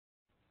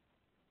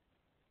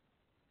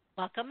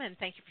Welcome, and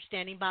thank you for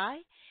standing by.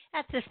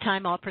 At this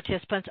time, all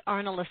participants are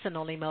in a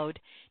listen-only mode.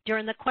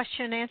 During the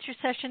question-and-answer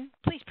session,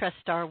 please press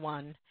star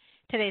one.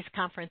 Today's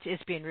conference is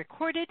being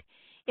recorded.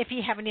 If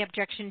you have any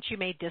objections, you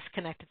may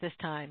disconnect at this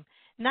time.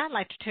 Now I'd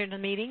like to turn the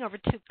meeting over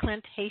to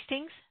Clint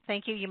Hastings.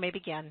 Thank you. You may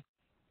begin.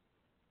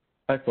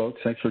 Hi, folks.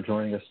 Thanks for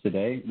joining us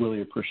today.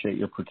 Really appreciate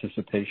your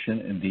participation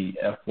in the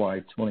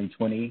FY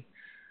 2020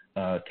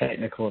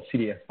 Technical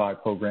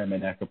CDFI Program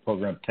and NACA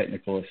Program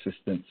Technical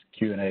Assistance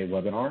Q&A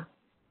webinar.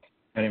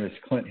 My name is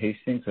Clint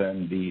Hastings.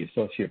 I'm the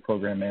Associate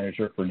Program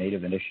Manager for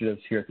Native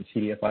Initiatives here at the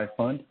CDFI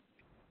Fund.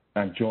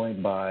 I'm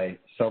joined by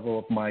several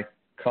of my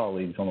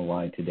colleagues on the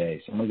line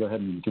today. So I'm going to go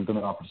ahead and give them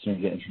an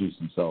opportunity to introduce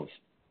themselves.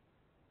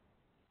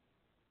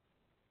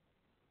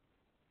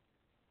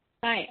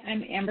 Hi,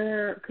 I'm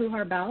Amber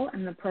Kuhar-Bell.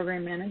 I'm the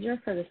Program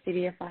Manager for the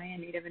CDFI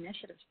and Native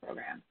Initiatives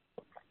Program.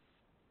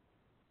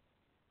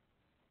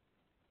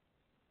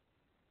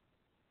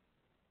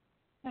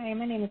 Hi,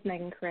 my name is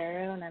Megan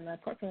Carrero, and I'm the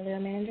Portfolio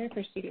Manager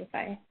for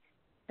CDFI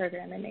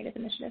Program and Native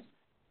Initiatives.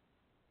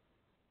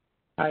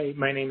 Hi,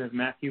 my name is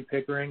Matthew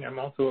Pickering. I'm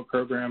also a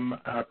Program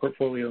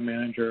Portfolio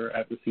Manager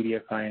at the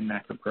CDFI and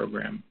NACA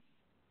Program.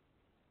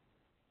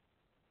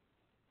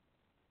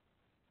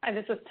 Hi,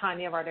 this is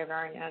Tanya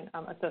Vardavarian.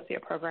 I'm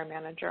Associate Program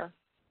Manager.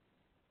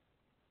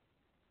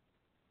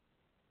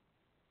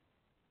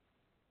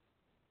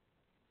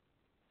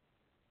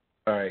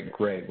 All right,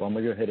 great. Well, I'm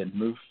going to go ahead and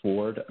move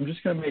forward. I'm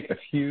just going to make a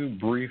few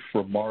brief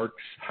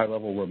remarks,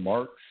 high-level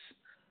remarks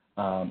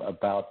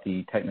about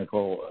the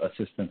Technical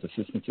Assistance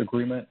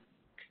Agreement,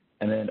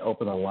 and then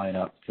open the line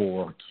up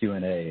for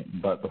Q&A.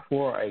 But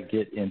before I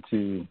get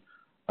into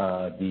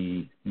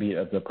the meat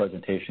of the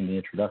presentation, the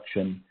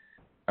introduction,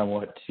 I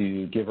want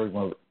to give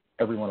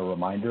everyone a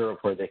reminder of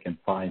where they can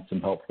find some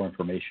helpful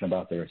information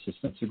about their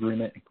assistance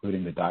agreement,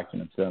 including the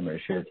documents that I'm going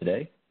to share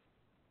today.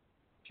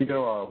 If you go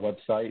to our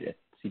website at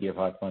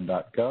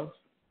cdfifund.gov,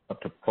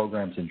 up to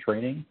Programs and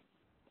Training,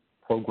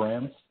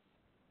 Programs,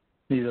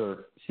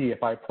 either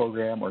CDFI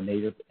program or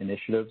Native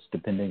Initiatives,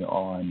 depending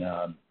on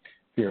if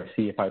you're a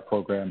CDFI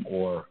program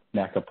or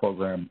NACA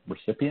program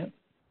recipient.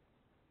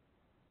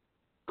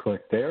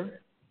 Click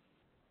there.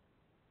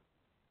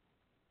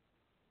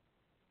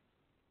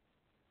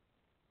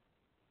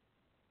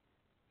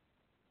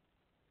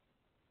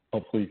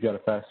 Hopefully you've got a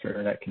faster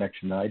internet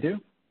connection than I do.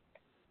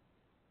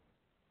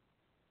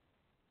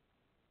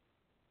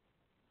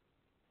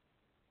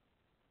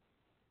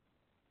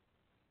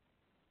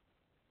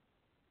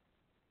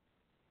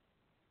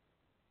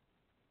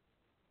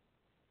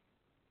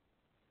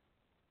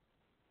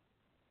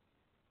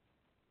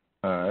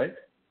 All right.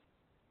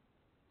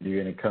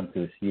 You're going to come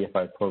to the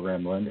CDFI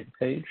program landing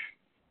page.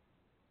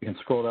 You can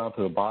scroll down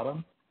to the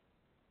bottom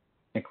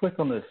and click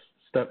on this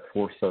Step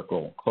 4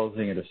 circle,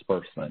 Closing a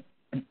Disbursement.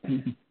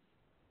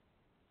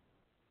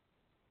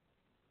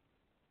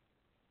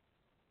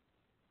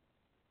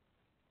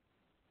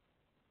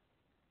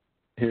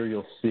 Here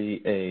you'll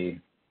see a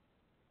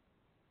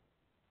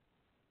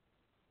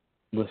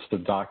list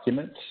of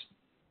documents.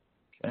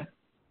 Okay.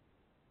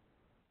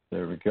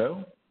 There we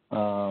go.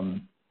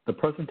 The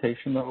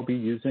presentation that I'll be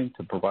using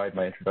to provide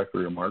my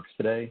introductory remarks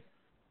today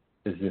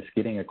is this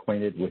Getting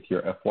Acquainted with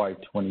Your FY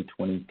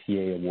 2020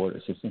 TA Award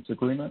Assistance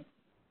Agreement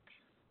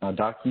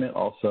document.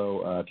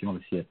 Also, if you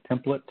want to see a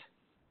template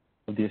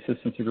of the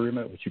assistance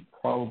agreement, which you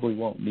probably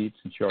won't need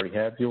since you already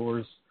have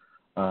yours,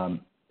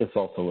 it's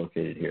also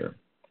located here.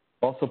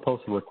 I'll also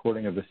post a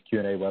recording of this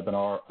Q&A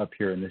webinar up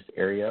here in this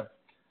area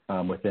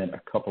within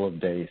a couple of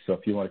days. So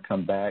if you want to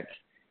come back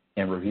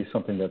and review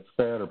something that's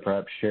said or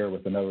perhaps share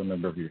with another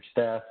member of your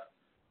staff,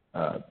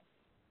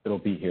 it'll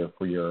be here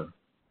for your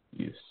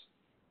use.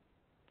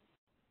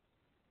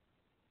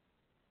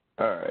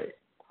 All right,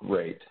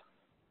 great.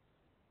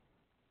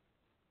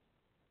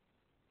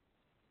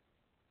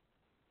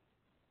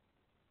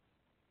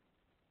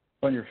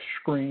 On your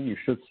screen, you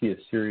should see a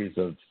series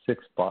of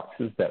 6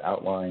 boxes that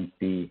outline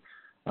the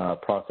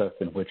process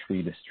in which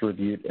we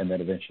distribute and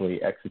then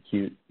eventually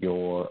execute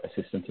your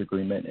assistance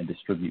agreement and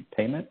distribute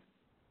payment.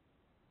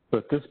 So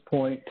at this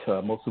point,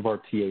 most of our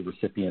TA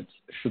recipients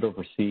should have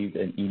received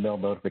an email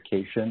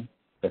notification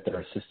that their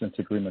assistance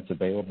agreement is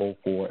available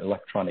for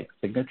electronic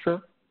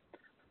signature.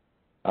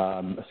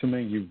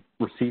 Assuming you've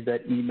received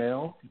that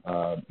email,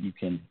 you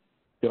can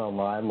get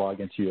online, log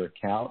into your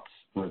accounts,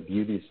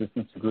 review the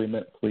assistance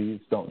agreement. Please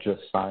don't just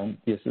sign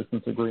the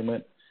assistance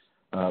agreement.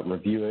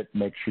 Review it,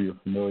 make sure you're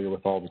familiar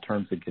with all the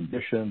terms and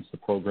conditions, the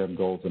program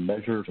goals and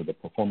measures, or the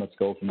performance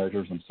goals and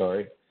measures,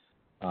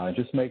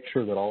 just make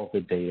sure that all of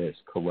the data is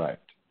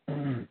correct.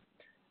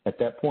 At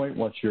that point,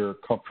 once you're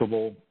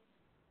comfortable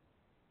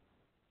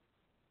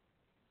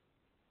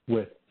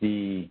with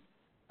the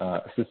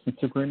assistance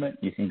agreement,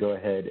 you can go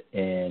ahead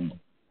and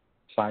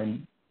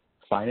sign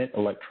it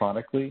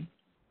electronically.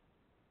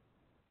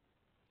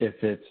 If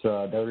it's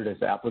noted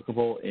as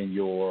applicable in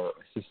your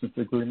assistance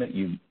agreement,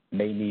 you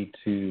may need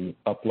to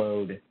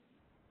upload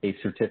a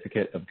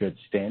certificate of good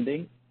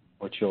standing,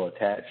 which you'll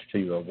attach to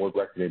your award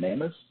record in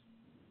AMIS.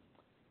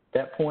 At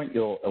that point,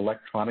 you'll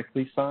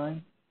electronically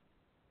sign.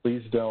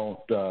 Please don't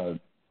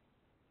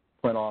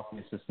print off the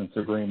assistance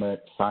agreement,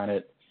 sign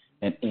it,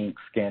 and ink,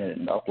 scan it,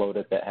 and upload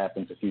it. That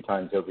happens a few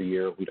times every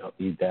year. We don't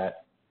need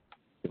that.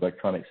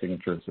 Electronic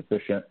signature is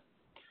sufficient.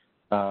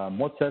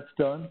 Once that's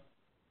done,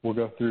 we'll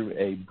go through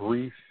a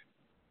brief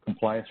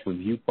compliance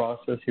review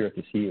process here at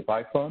the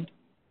CDFI Fund.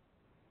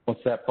 Once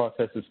that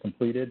process is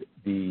completed,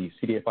 the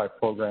CDFI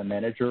Program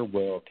Manager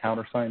will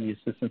countersign the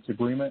assistance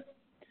agreement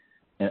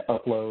and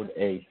upload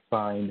a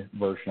signed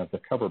version of the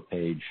cover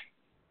page.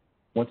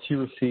 Once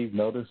you receive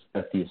notice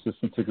that the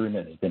assistance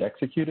agreement has been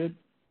executed,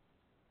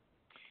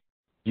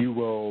 you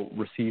will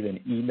receive an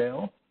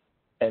email,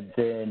 and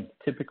then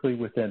typically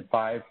within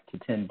 5 to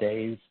 10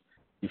 days,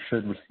 you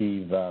should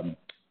receive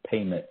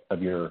payment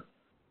of your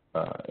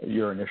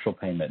initial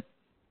payment.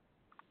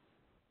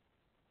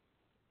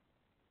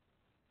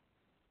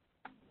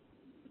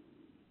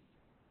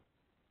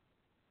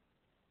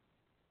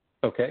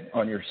 Okay,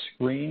 on your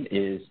screen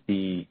is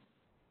the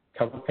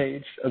cover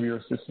page of your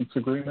assistance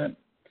agreement.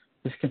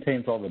 This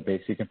contains all the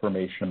basic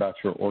information about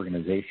your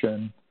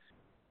organization.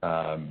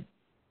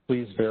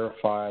 Please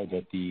verify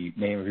that the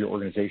name of your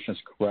organization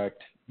is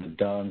correct, the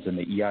DUNS and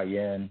the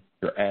EIN,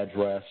 your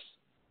address.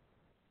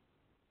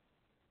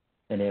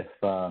 And if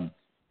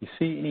you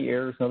see any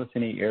errors, notice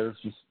any errors,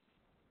 just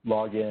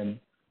log in,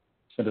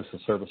 send us a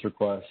service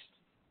request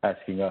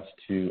asking us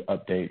to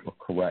update or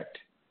correct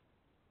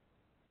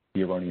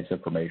the erroneous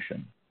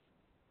information.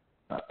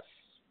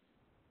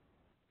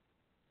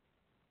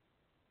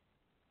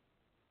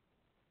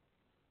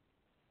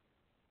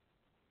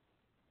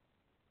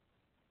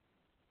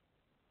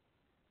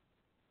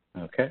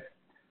 Okay.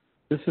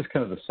 This is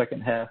kind of the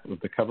second half of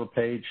the cover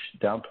page.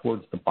 Down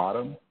towards the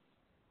bottom,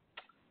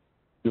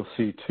 you'll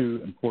see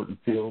two important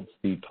fields,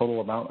 the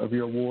total amount of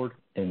your award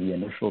and the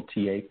initial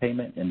TA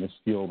payment in this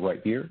field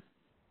right here.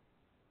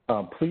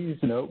 Please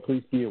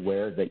be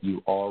aware that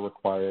you are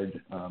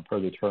required, per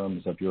the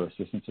terms of your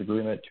assistance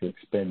agreement, to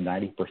expend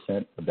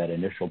 90% of that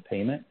initial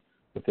payment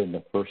within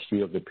the first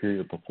year of the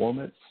period of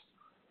performance.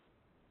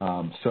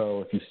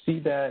 So if you see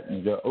that and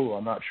you go, oh,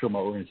 I'm not sure my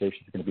organization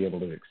is going to be able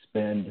to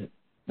expend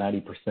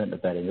 90%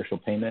 of that initial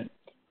payment,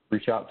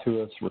 reach out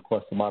to us,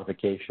 request a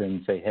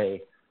modification, say,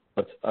 hey,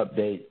 let's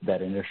update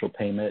that initial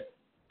payment.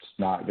 It's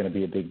not going to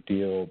be a big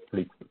deal,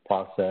 pretty quick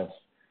process,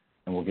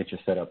 and we'll get you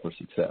set up for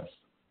success.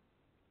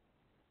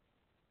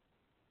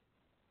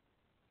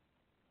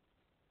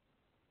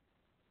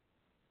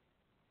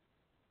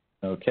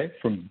 Okay,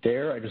 from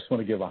there, I just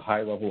want to give a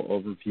high-level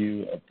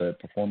overview of the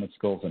performance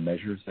goals and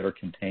measures that are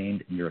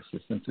contained in your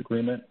assistance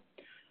agreement.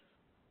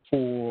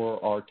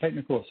 For our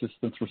technical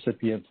assistance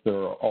recipients, they're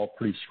all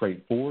pretty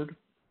straightforward.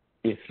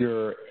 If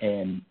you're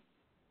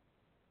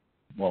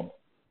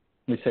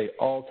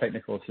all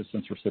technical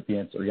assistance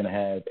recipients are going to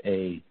have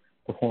a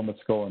performance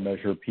goal and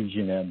measure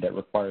PG&M that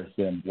requires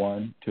them,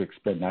 one, to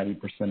expend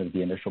 90% of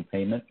the initial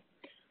payment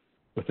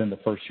within the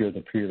first year of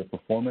the period of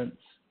performance,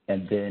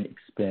 and then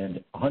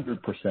expend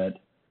 100%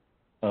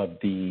 of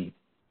the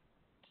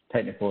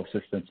technical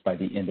assistance by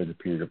the end of the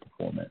period of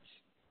performance.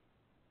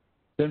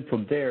 Then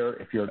from there,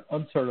 if you're an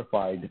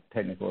uncertified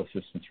technical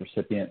assistance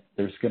recipient,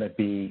 there's going to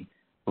be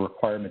a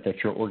requirement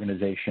that your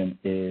organization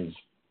is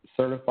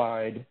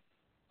certified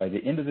by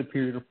the end of the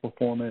period of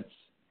performance,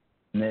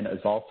 and then has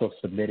also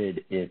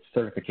submitted its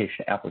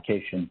certification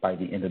application by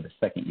the end of the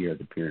second year of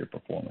the period of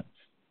performance.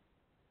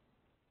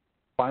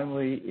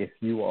 Finally, if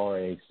you are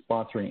a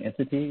sponsoring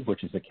entity,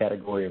 which is a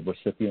category of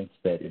recipients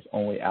that is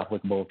only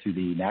applicable to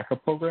the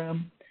NACA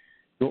program,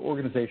 your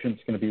organization is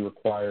going to be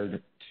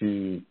required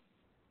to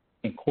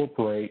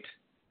incorporate,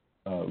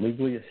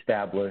 legally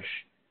establish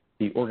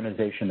the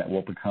organization that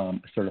will become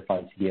a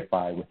certified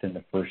CDFI within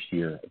the first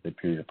year of the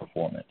period of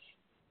performance.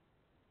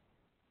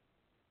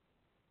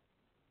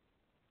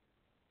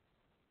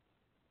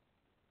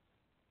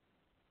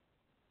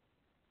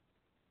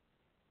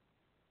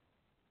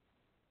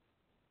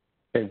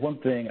 Okay, one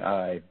thing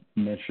I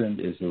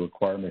mentioned is the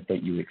requirement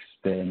that you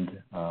expend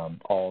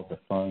all of the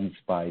funds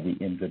by the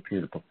end of the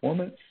period of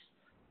performance.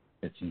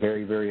 It's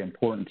very, very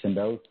important to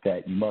note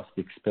that you must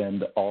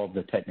expend all of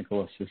the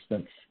technical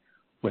assistance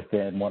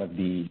within one of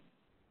the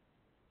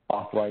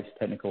authorized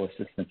technical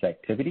assistance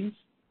activities.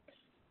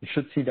 You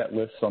should see that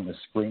list on the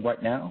screen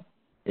right now.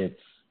 It's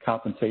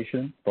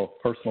compensation, both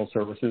personal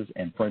services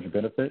and fringe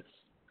benefits,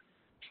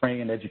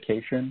 training and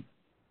education,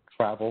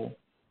 travel,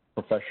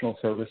 professional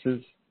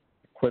services,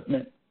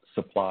 equipment,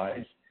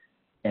 supplies,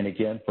 and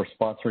again, for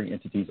sponsoring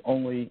entities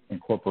only,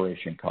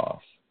 incorporation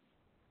costs.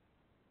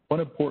 One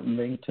important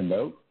thing to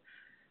note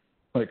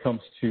when it comes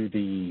to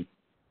the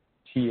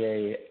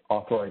TA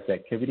authorized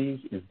activities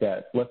is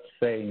that, let's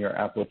say in your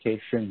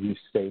application you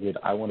stated,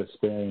 I want to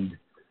spend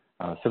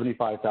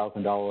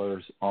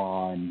 $75,000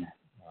 on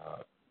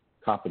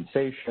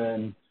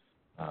compensation,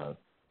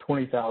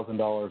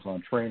 $20,000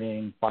 on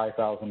training,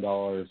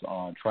 $5,000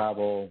 on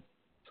travel,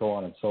 so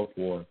on and so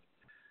forth.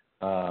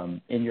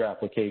 In your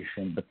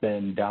application, but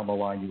then down the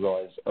line you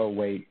realize, oh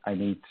wait, I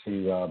need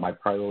to, my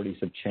priorities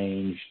have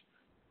changed.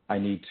 I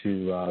need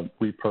to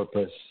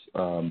repurpose,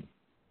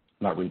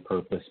 not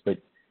repurpose, but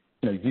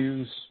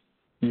use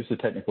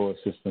technical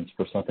assistance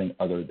for something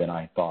other than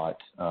I thought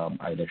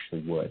I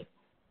initially would.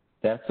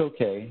 That's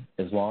okay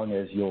as long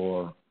as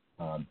your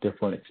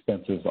different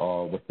expenses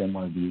are within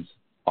one of these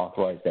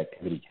authorized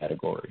activity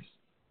categories.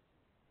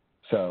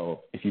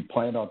 So if you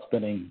planned on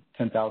spending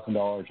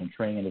 $10,000 in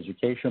training and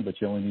education,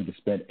 but you only need to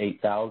spend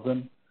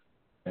 $8,000,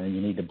 and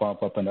you need to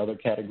bump up another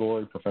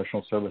category,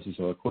 professional services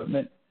or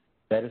equipment,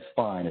 that is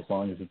fine as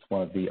long as it's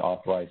one of the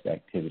authorized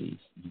activities.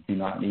 You do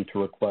not need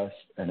to request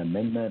an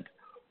amendment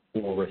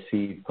or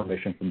receive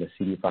permission from the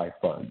CDFI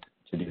fund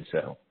to do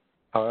so.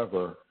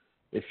 However,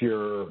 if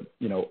you're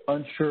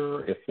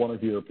unsure if one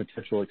of your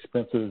potential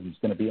expenses is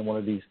going to be in one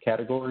of these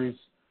categories,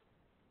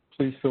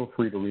 please feel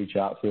free to reach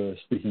out to us.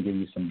 We can give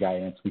you some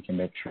guidance. We can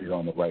make sure you're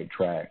on the right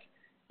track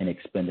in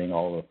expending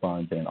all of the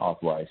funds in an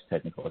authorized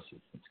technical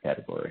assistance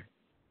category.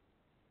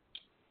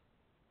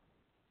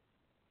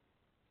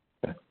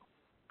 Okay.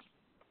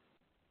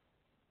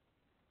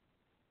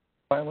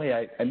 Finally,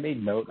 I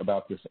made note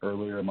about this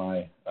earlier in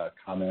my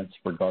comments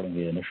regarding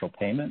the initial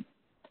payment,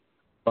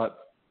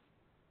 but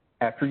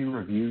after you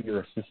review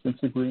your assistance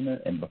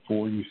agreement and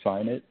before you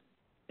sign it,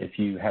 if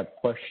you have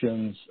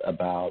questions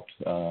about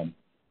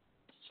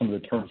some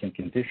of the terms and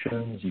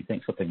conditions, you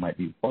think something might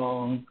be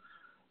wrong,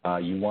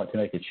 you want to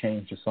make a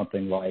change to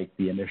something like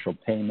the initial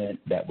payment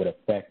that would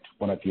affect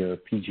one of your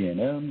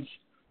PG&Ms,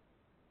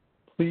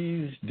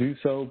 please do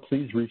so.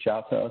 Please reach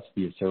out to us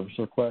via service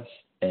request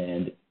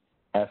and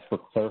ask for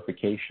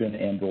clarification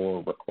and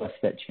or request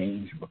that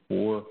change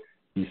before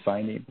you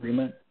sign the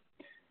agreement.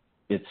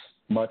 It's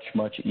much,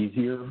 much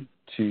easier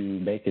to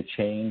make a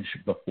change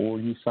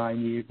before you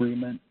sign the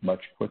agreement,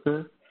 much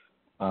quicker.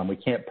 We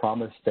can't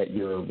promise that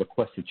your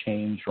requested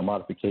change or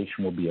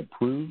modification will be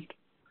approved,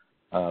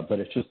 but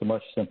it's just a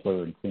much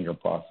simpler and cleaner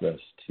process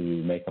to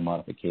make a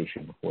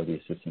modification before the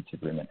assistance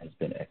agreement has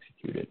been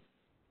executed.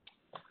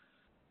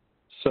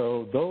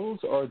 So those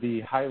are the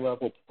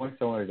high-level points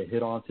I wanted to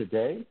hit on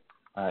today.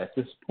 At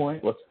this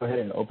point, let's go ahead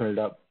and open it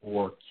up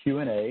for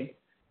Q&A.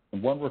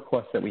 And one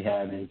request that we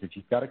have is if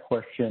you've got a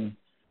question,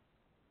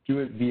 do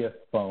it via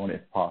phone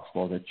if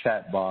possible. The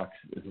chat box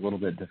is a little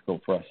bit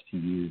difficult for us to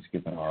use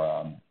given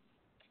our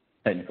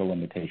technical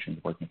limitations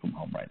working from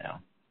home right now.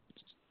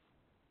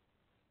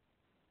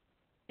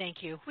 Thank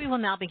you. We will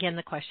now begin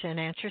the question and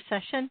answer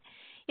session.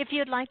 If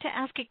you'd like to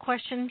ask a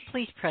question,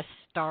 please press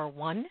star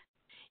one.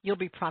 You'll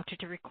be prompted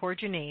to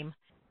record your name.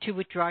 To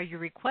withdraw your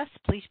request,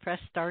 please press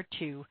star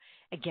two.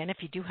 Again, if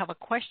you do have a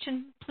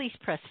question, please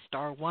press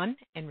star one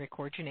and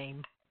record your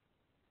name.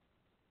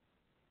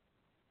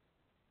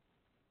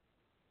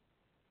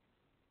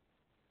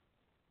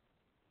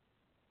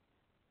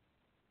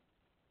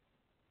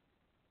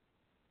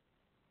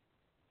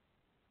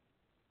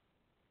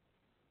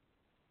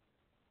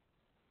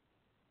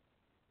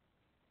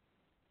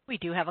 We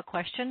do have a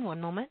question.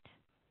 One moment.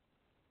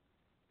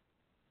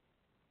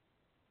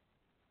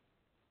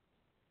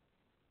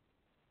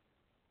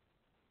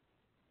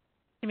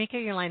 Tamika,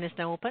 your line is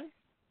now open.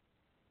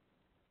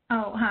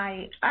 Oh,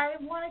 hi. I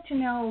wanted to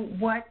know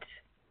what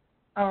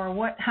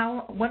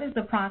is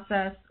the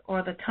process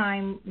or the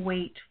time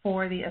wait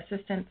for the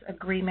assistance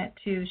agreement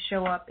to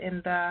show up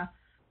in the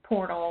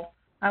portal.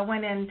 I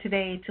went in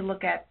today to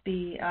look at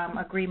the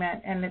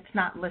agreement, and it's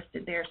not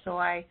listed there, so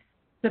I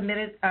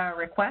submitted a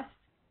request,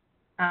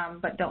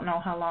 but don't know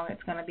how long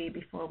it's going to be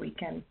before we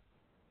can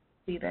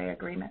see the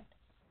agreement.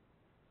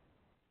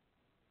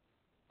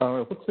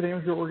 What's the name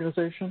of your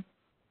organization?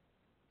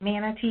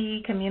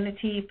 Manatee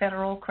Community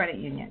Federal Credit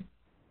Union.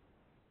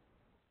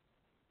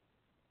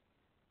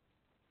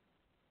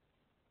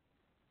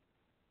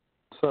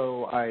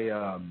 So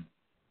I'm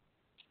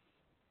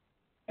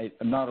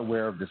not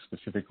aware of the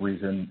specific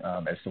reason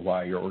as to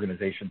why your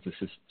organization's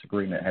assistance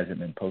agreement hasn't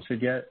been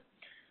posted yet,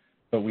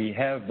 but we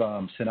have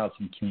sent out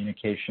some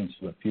communications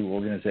to a few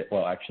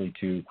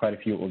to quite a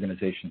few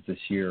organizations this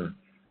year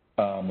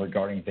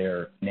regarding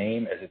their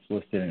name as it's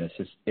listed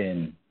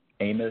in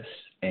AMIS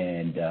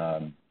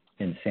and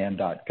in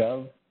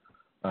SAM.gov.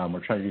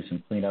 We're trying to do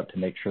some cleanup to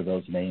make sure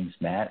those names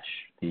match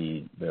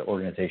the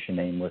organization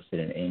name listed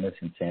in AMIS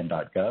and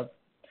SAM.gov.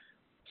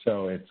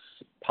 So it's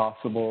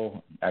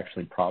possible,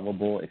 actually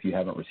probable, if you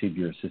haven't received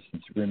your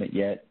assistance agreement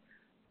yet,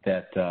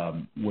 that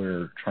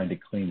we're trying to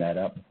clean that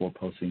up before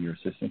posting your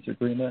assistance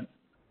agreement.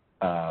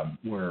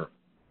 We're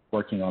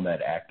working on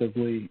that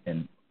actively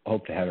and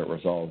hope to have it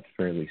resolved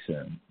fairly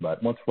soon.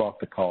 But once we're off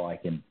the call, I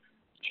can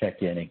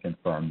check in and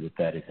confirm that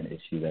that is an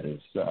issue that is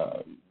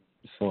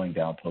slowing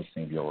down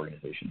posting of your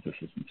organization's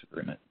assistance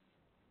agreement.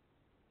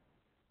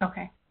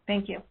 Okay,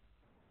 thank you.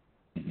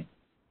 Mm-hmm.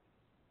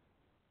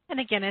 And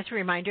again, as a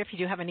reminder, if you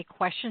do have any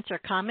questions or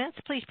comments,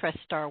 please press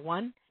star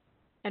one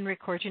and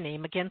record your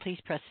name. Again, please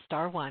press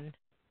star one.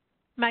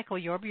 Michael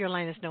Yorb, your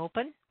line is now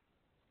open.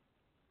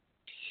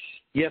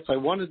 Yes, I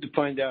wanted to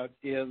find out,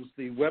 is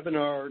the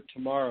webinar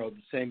tomorrow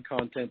the same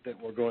content that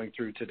we're going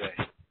through today?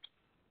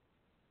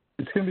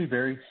 It's going to be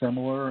very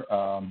similar.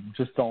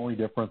 Just the only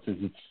difference is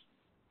it's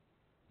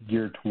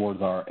geared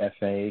towards our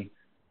FA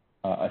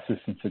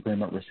assistance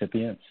agreement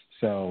recipients.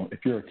 So if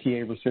you're a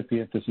TA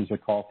recipient, this is a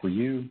call for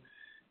you.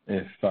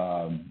 If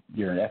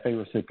you're an FA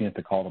recipient,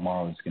 the call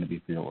tomorrow is going to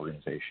be for your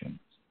organization.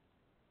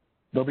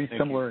 They'll be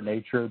similar in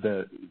nature.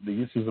 The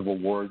uses of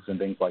awards and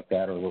things like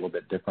that are a little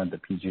bit different. The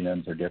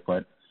PG&Ms are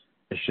different.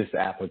 It's just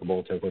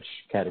applicable to which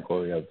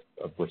category of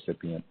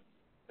recipient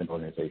and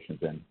organizations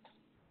in.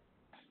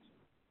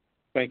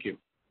 Thank you.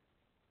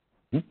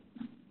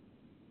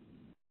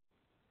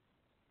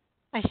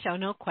 I show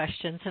no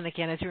questions. And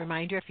again, as a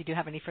reminder, if you do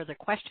have any further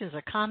questions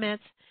or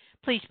comments,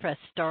 please press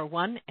star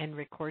 1 and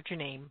record your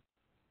name.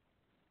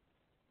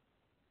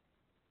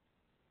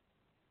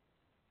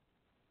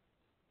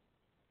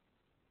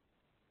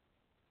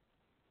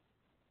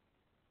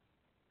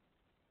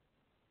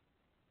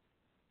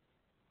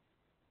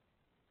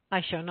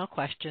 I show no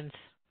questions.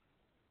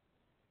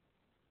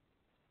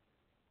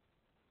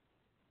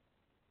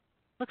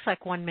 Looks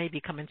like one may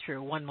be coming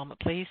through. One moment,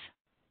 please.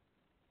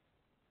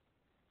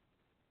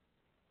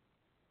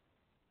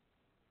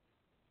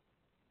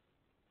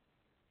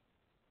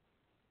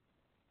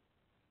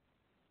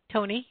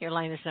 Tony, your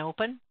line is now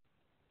open.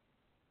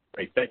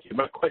 Great, thank you.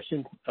 My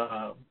question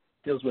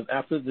deals with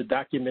after the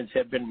documents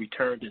have been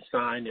returned and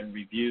signed and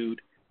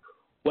reviewed,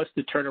 what's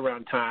the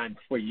turnaround time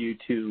for you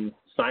to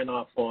sign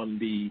off on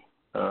the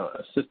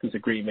assistance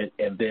agreement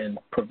and then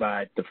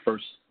provide the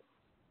first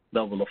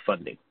level of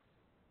funding?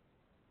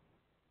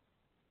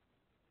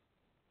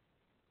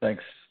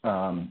 Thanks.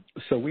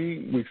 So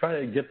we try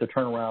to get the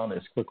turnaround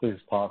as quickly as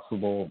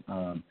possible.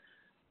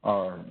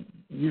 Our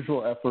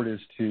usual effort is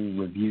to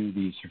review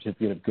the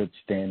certificate of good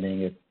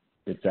standing if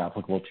it's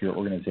applicable to your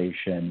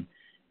organization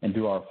and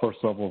do our first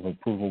level of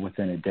approval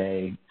within a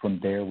day. From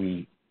there,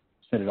 we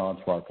send it on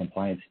to our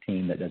compliance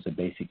team that does a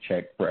basic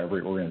check for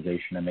every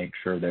organization to make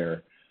sure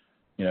they're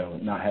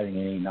not having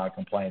any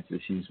non-compliance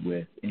issues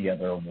with any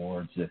other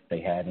awards if they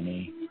have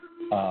any.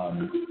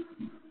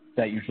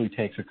 That usually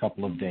takes a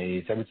couple of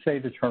days. I would say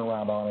the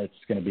turnaround on it's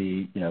going to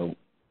be,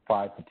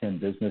 5 to 10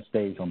 business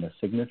days on the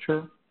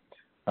signature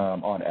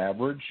on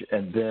average.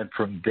 And then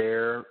from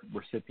there,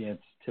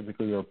 recipients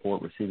typically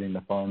report receiving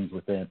the funds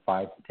within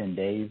 5 to 10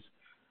 days.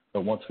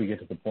 But once we get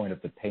to the point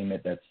of the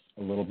payment, that's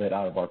a little bit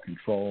out of our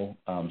control.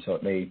 So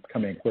it may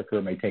come in quicker,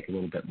 it may take a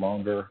little bit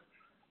longer.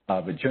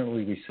 But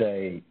generally we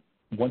say,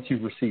 once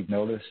you've received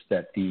notice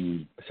that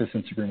the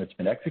assistance agreement's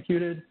been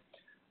executed,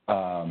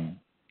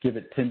 give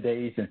it 10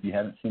 days, and if you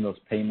haven't seen those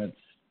payments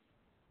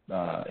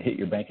hit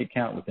your bank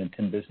account within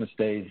 10 business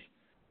days,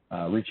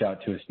 reach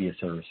out to us via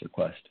service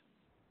request.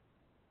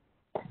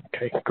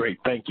 Okay, great.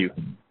 Thank you.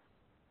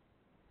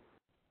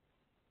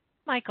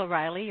 Michael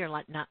Riley, your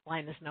line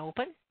is now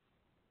open.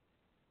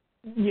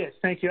 Yes,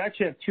 thank you. I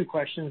actually have two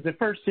questions. The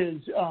first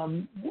is,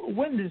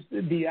 when does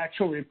the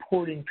actual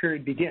reporting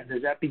period begin?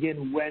 Does that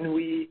begin when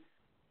we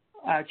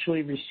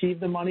actually receive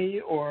the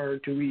money, or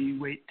do we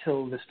wait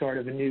till the start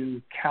of a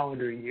new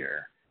calendar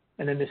year?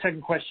 And then the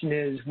second question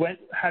is,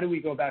 how do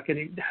we go about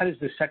how does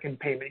the second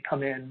payment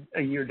come in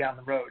a year down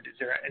the road? Is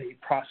there any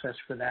process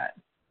for that?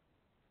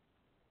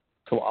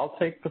 So I'll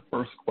take the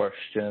first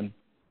question,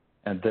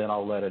 and then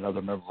I'll let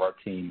another member of our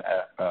team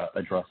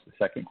address the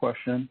second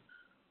question.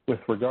 With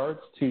regards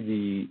to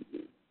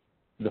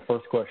the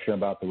first question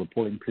about the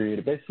reporting period,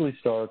 it basically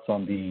starts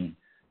on the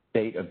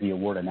date of the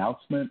award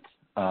announcement.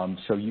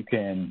 So you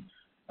can,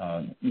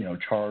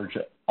 charge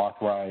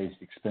authorized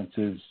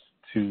expenses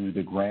to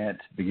the grant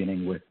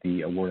beginning with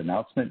the award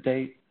announcement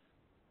date,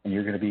 and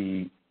you're going to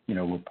be,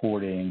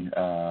 reporting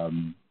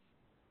on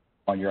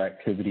your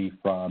activity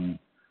from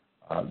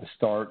the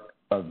start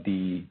of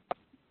the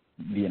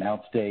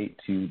announced date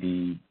to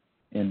the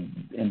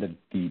end of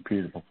the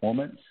period of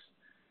performance.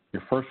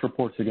 Your first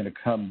reports are going to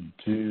come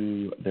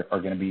due. There are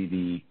going to be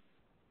the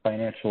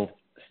financial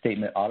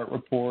statement audit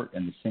report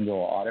and the single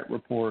audit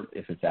report,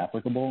 if it's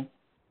applicable.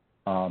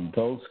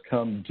 Those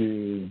come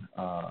due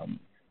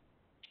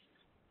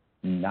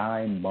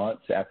 9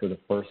 months after the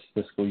first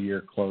fiscal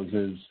year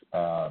closes,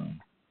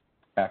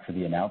 after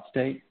the announced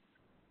date.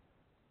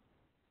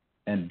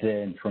 And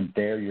then from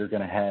there, you're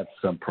going to have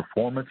some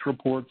performance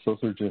reports. Those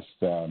are just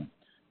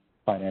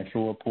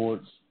financial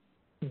reports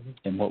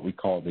in what we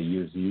call the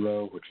year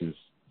zero, which is,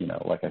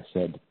 like I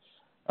said,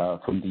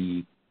 from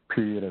the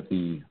period of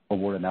the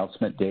award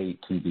announcement date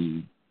to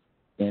the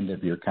end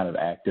of your kind of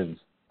active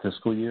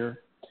fiscal year.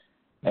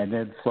 And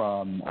then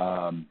from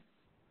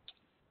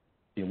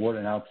the award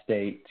announced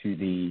date to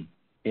the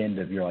end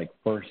of your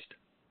first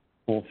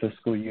full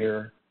fiscal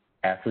year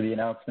after the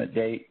announcement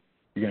date,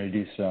 you're going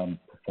to do some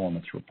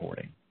performance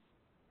reporting.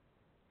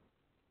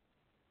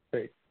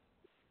 Great.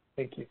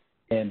 Thank you.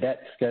 And that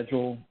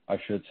schedule, I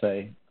should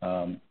say,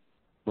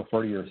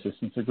 refer to your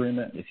assistance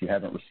agreement. If you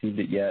haven't received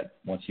it yet,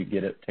 once you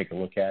get it, take a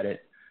look at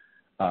it.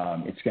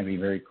 It's going to be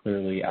very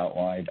clearly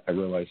outlined. I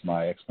realize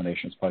my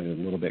explanation is probably a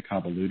little bit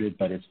convoluted,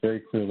 but it's very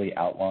clearly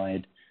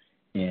outlined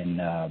in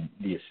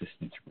the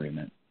assistance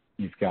agreement.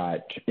 You've got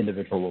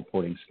individual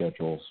reporting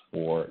schedules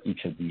for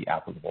each of the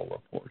applicable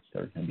reports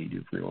that are going to be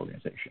due for your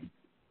organization.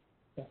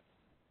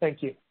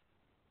 Thank you.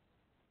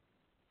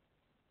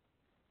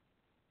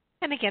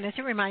 And again, as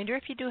a reminder,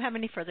 if you do have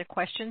any further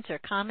questions or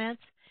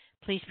comments,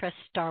 please press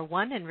star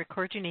 1, and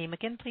record your name.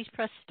 Again, please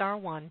press star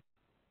 1.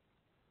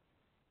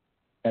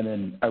 And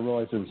then I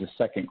realized there was a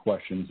second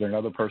question. Is there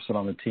another person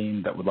on the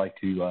team that would like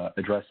to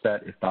address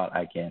that? If not,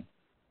 I can.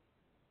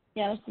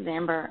 Yeah, this is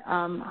Amber.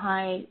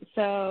 Hi.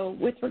 So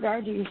with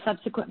regard to your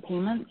subsequent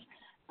payments,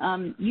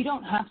 you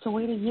don't have to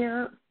wait a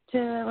year to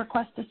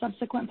request a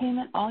subsequent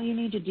payment. All you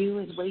need to do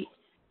is wait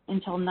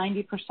until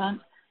 90%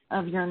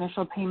 of your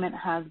initial payment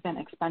has been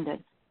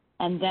expended.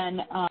 And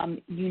then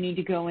you need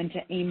to go into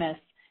AMIS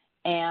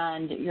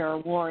and your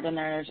award, and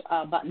there's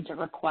a button to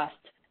request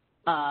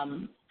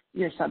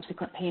your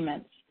subsequent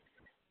payments.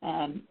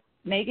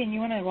 Megan,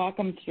 you want to walk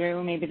them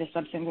through maybe the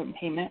subsequent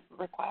payment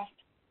request?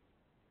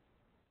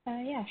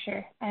 Yeah,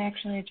 sure. I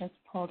actually just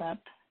pulled up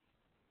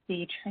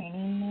the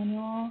training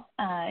manual.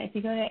 If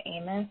you go to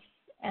AMIS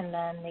and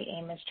then the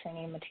AMIS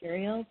training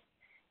materials,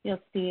 you'll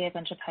see a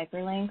bunch of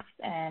hyperlinks,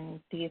 and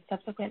the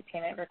subsequent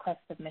payment request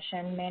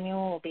submission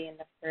manual will be in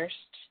the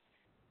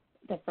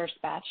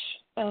first batch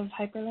of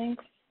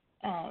hyperlinks.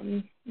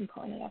 I'm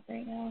pulling it up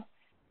right now.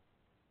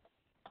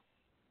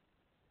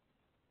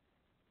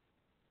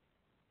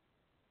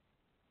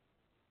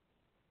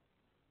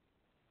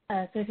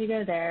 So if you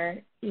go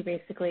there, you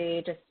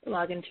basically just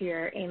log into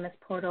your AMIS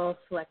portal,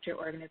 select your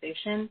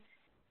organization,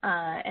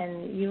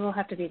 and you will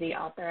have to be the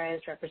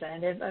authorized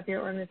representative of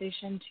your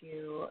organization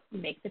to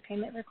make the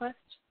payment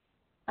request.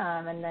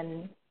 And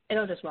then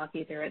it'll just walk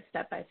you through it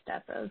step by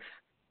step of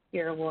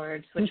your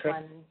awards, which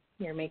one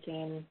you're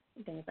making,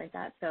 things like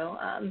that. So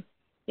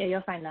yeah,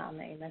 you'll find that on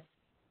the AMIS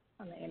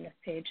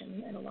page,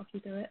 and it'll walk you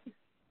through it.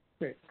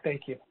 Great,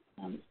 thank you.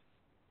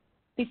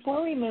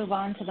 Before we move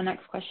on to the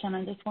next question,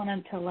 I just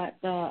wanted to let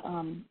the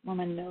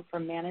woman know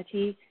from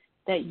Manatee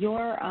that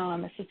your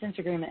assistance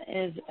agreement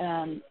is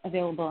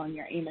available in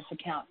your AMIS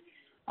account.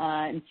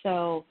 And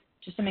so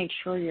just to make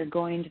sure you're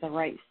going to the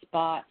right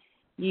spot,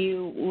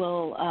 you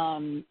will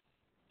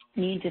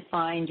need to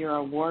find your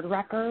award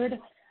record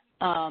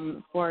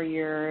for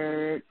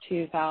your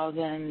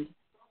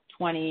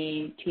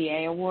 2020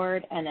 TA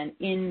award, and then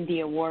in the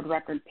award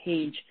record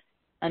page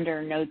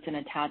under notes and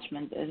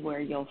attachments is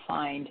where you'll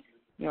find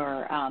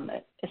your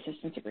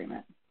assistance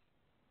agreement.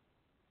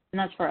 And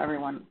that's for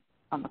everyone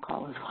on the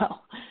call as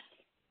well.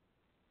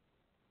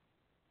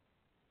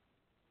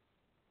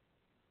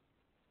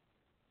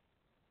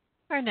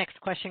 Our next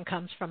question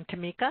comes from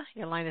Tamika.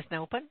 Your line is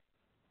now open.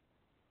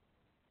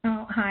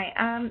 Oh, hi.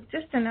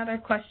 Just another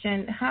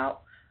question. How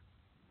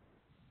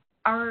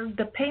are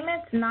the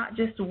payments not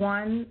just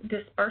one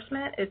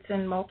disbursement? It's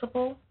in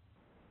multiple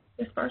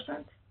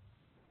disbursements?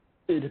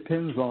 It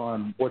depends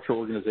on what your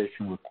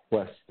organization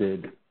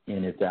requested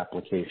in its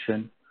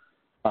application.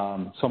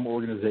 Some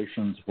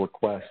organizations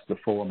request the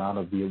full amount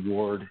of the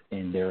award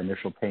in their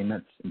initial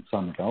payments, and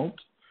some don't.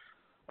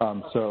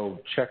 So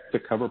check the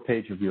cover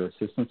page of your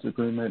assistance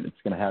agreement.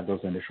 It's going to have those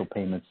initial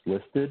payments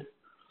listed.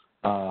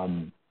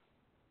 And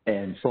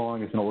so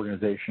long as an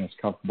organization is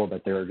comfortable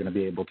that they're going to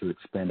be able to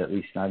expend at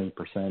least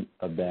 90%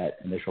 of that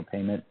initial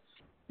payment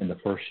in the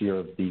first year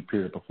of the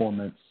period of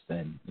performance,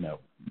 then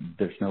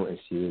there's no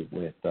issue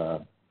with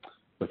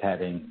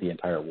having the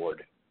entire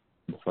award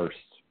in the first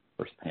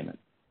payment.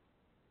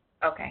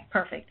 Okay,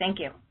 perfect. Thank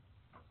you.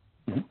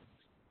 Mm-hmm.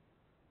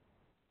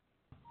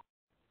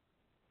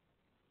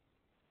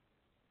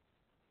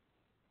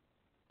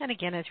 And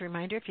again, as a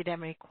reminder, if you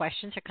have any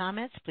questions or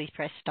comments, please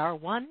press star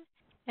 1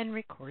 and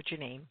record your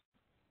name.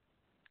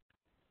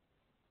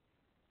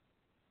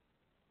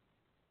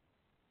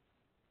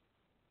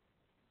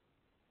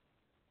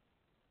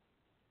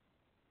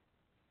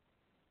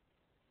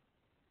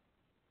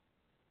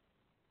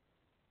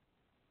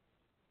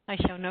 I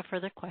show no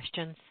further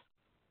questions.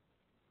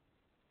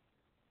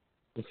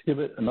 Let's give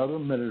it another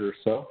minute or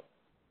so.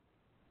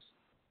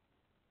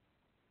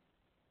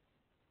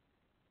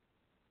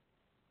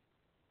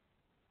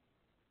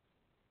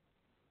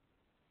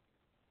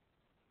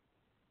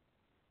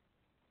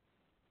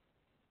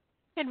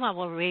 And while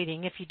we're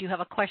waiting, if you do have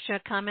a question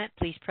or comment,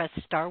 please press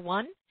star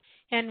 1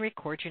 and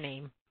record your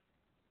name.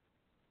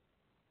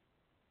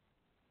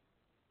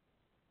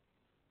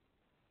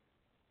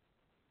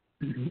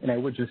 And I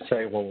would just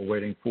say, while we're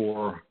waiting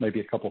for maybe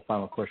a couple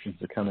final questions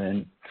to come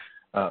in,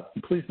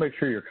 please make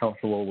sure you're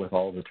comfortable with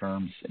all the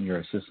terms in your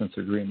assistance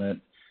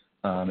agreement.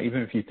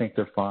 Even if you think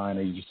they're fine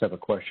or you just have a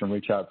question,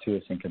 reach out to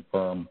us and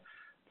confirm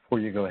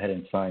before you go ahead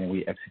and sign and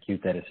we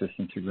execute that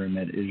assistance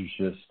agreement. It is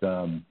just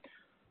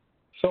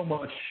so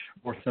much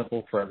more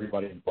simple for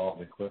everybody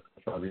involved and quick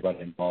for everybody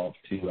involved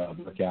to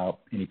work out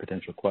any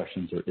potential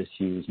questions or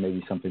issues,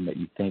 maybe something that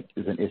you think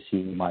is an issue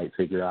you might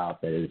figure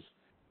out that is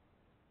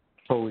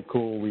totally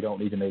cool. We don't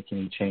need to make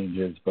any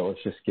changes, but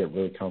let's just get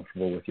really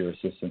comfortable with your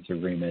assistance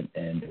agreement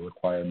and the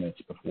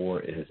requirements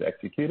before it is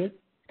executed.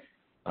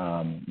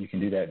 You can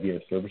do that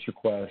via service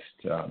request.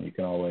 You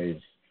can always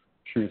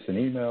shoot us an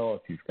email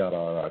if you've got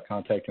our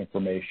contact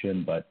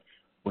information, but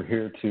we're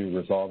here to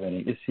resolve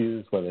any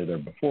issues, whether they're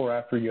before or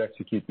after you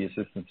execute the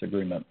assistance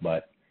agreement,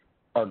 but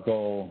our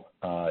goal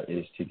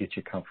is to get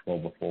you comfortable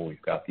before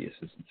we've got the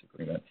assistance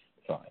agreement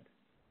signed.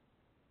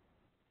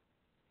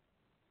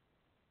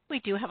 We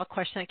do have a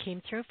question that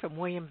came through from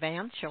William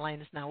Vance. Your line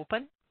is now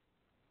open.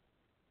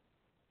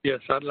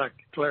 Yes, I'd like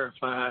to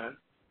clarify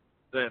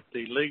that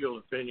the legal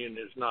opinion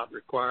is not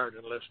required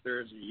unless there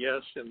is a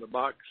yes in the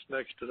box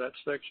next to that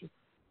section.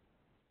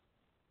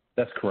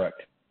 That's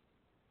correct.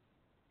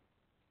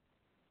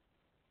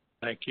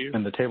 Thank you.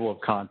 And the table of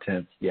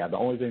contents, yeah, the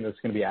only thing that's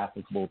going to be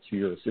applicable to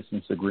your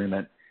assistance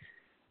agreement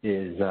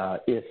is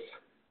if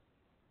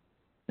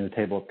in the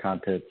table of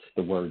contents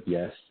the word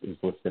yes is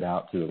listed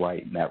out to the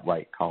right in that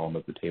right column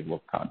of the table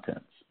of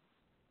contents.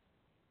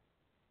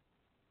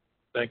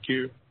 Thank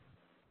you.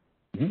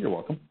 You're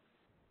welcome.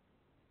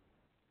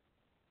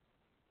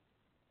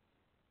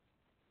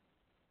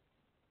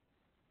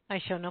 I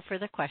show no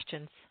further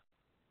questions.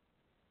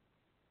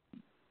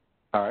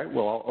 All right,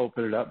 well, I'll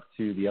open it up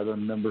to the other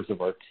members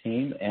of our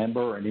team.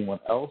 Amber or anyone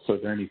else,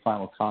 are there any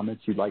final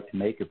comments you'd like to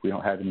make if we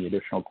don't have any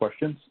additional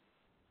questions?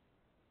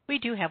 We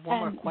do have one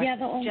more question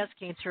that just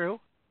came through.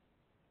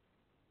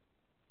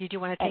 Did you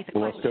want to take the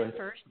question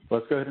first?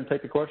 Let's go ahead and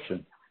take the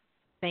question.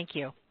 Thank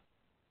you.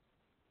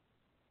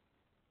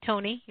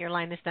 Tony, your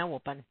line is now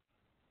open.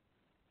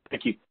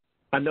 Thank you.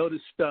 I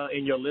noticed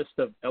in your list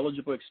of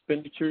eligible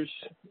expenses,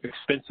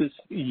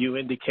 you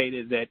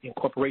indicated that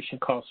incorporation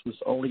costs was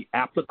only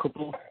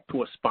applicable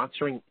to a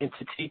sponsoring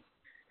entity.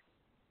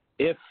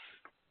 If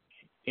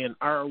in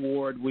our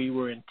award we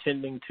were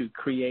intending to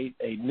create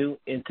a new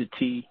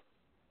entity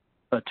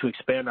to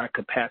expand our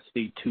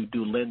capacity to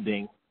do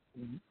lending,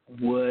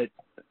 would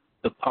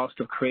the cost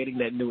of creating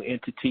that new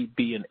entity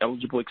be an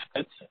eligible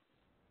expense?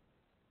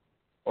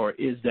 Or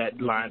is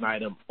that line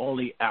item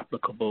only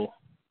applicable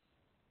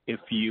if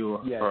you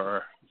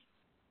are?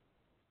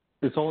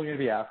 It's only going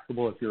to be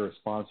applicable if you're a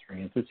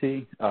sponsoring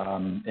entity.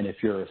 And if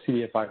you're a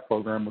CDFI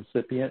program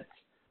recipient,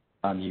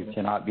 you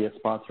cannot be a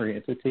sponsoring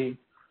entity.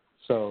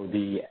 So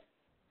the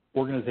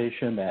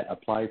organization that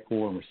applied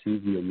for and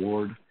received the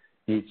award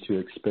needs to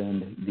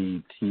expend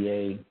the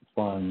TA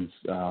funds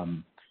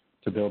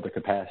to build the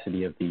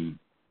capacity of the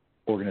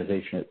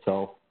organization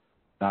itself,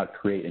 not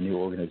create a new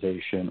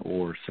organization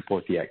or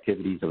support the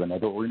activities of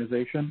another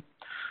organization.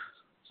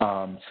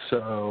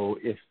 So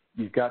if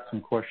you've got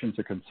some questions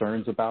or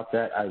concerns about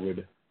that, I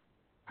would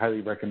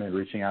highly recommend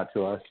reaching out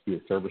to us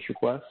via service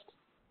request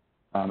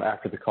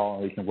after the call,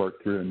 and we can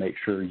work through and make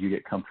sure you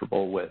get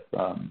comfortable with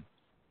the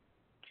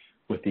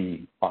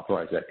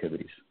authorized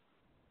activities.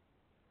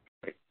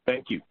 Great.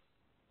 Thank you.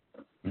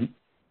 Mm-hmm.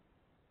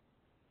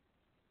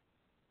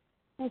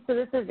 So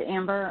this is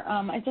Amber.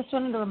 I just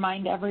wanted to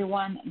remind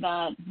everyone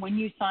that when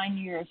you sign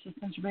your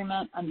assistance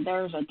agreement,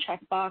 there's a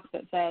checkbox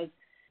that says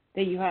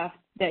that you have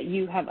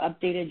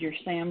updated your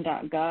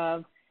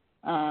SAM.gov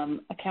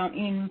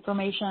accounting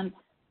information.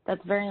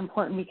 That's very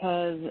important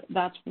because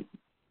that's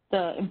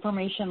the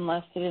information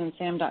listed in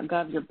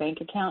SAM.gov, your bank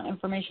account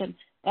information.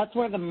 That's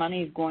where the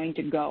money is going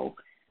to go.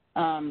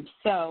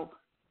 So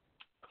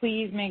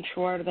please make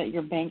sure that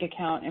your bank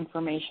account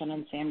information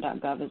in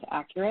SAM.gov is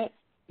accurate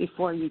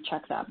before you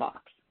check that box.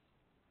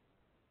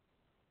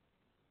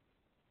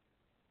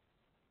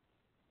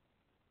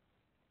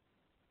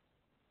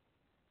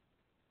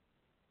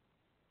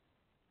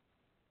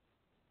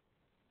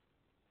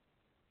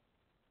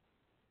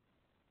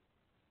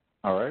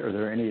 All right. Are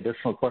there any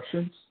additional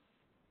questions?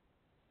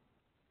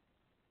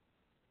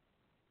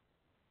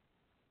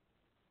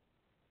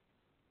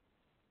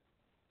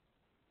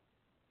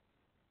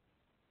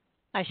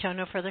 I show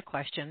no further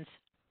questions.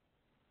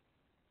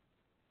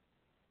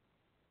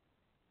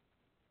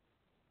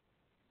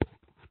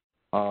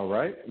 All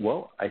right.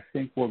 Well, I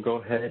think we'll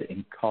go ahead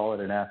and call it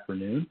an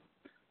afternoon.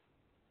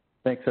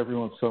 Thanks,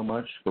 everyone, so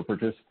much for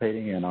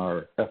participating in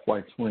our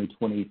FY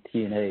 2020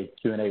 TNA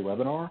Q&A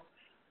webinar.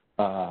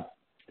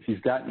 If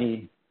you've got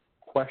any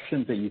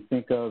questions that you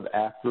think of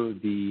after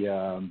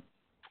the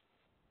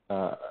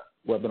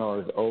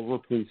webinar is over,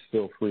 please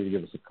feel free to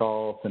give us a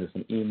call, send us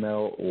an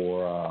email,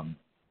 or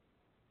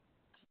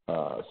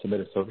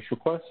submit a service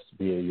request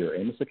via your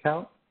Amos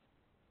account.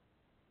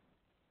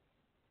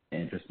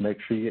 And just make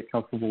sure you get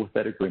comfortable with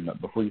that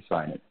agreement before you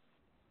sign it.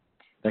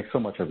 Thanks so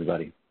much,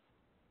 everybody.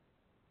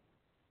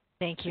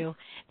 Thank you.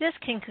 This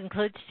can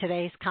conclude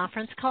today's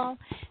conference call.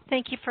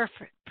 Thank you for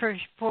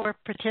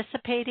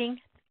participating.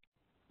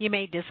 You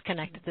may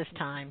disconnect at this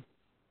time.